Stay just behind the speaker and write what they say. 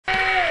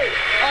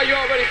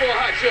for a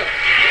hot show.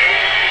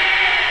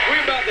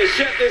 We're about to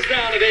shut this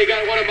down today.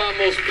 Got one of my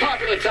most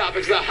popular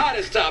topics, the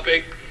hottest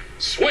topic,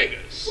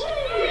 swingers.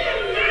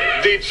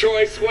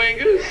 Detroit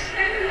swingers,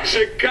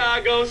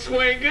 Chicago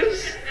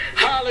swingers,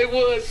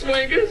 Hollywood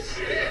swingers.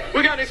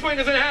 We got any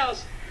swingers in the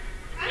house?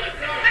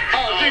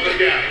 Oh, Jesus.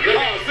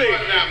 Oh, see.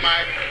 Now,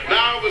 Mike.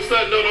 Now all of a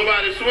sudden, don't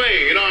nobody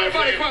swing. You know what I'm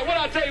saying? What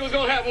I tell you was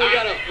gonna happen when we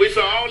got up? We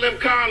saw all them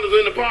condoms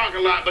in the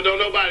parking lot, but don't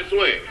nobody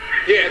swing.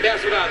 Yeah,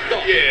 that's what I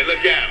thought. Yeah, look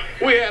at them.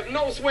 We have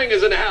no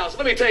swingers in the house.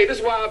 Let me tell you, this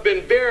is why I've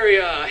been very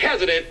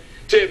hesitant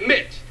to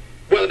admit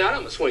whether or not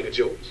I'm a swinger,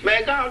 George.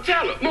 Man, go on,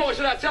 tell them. More,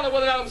 should I tell her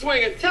whether or not I'm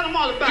swinging? Tell them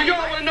all about it. Do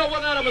y'all want to know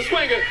whether or not I'm a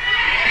swinger?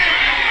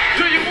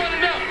 Do you want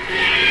to know?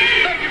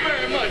 Thank you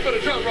very much for the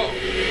drum roll.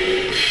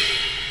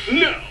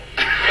 No.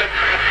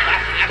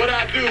 But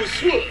I do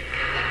swoop.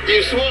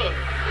 You swoop.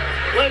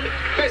 Well,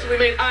 basically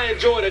means I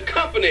enjoy the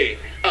company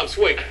of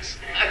swingers.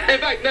 In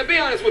fact, now be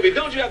honest with me,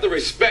 don't you have to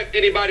respect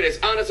anybody that's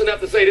honest enough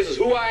to say this is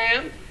who I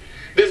am?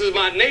 This is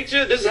my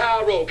nature, this is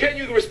how I roll. Can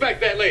you respect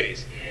that,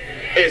 ladies?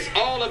 It's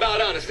all about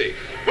honesty.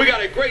 We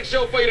got a great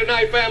show for you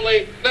tonight,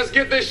 family. Let's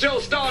get this show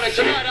started.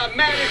 Tonight, our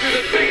manager,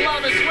 the Big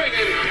Love is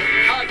swinging.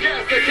 Our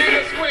guest, the King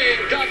of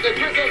Swing, Dr.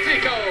 Chris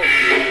Otico.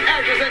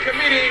 Actress and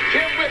comedian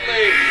Kim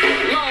Whitley.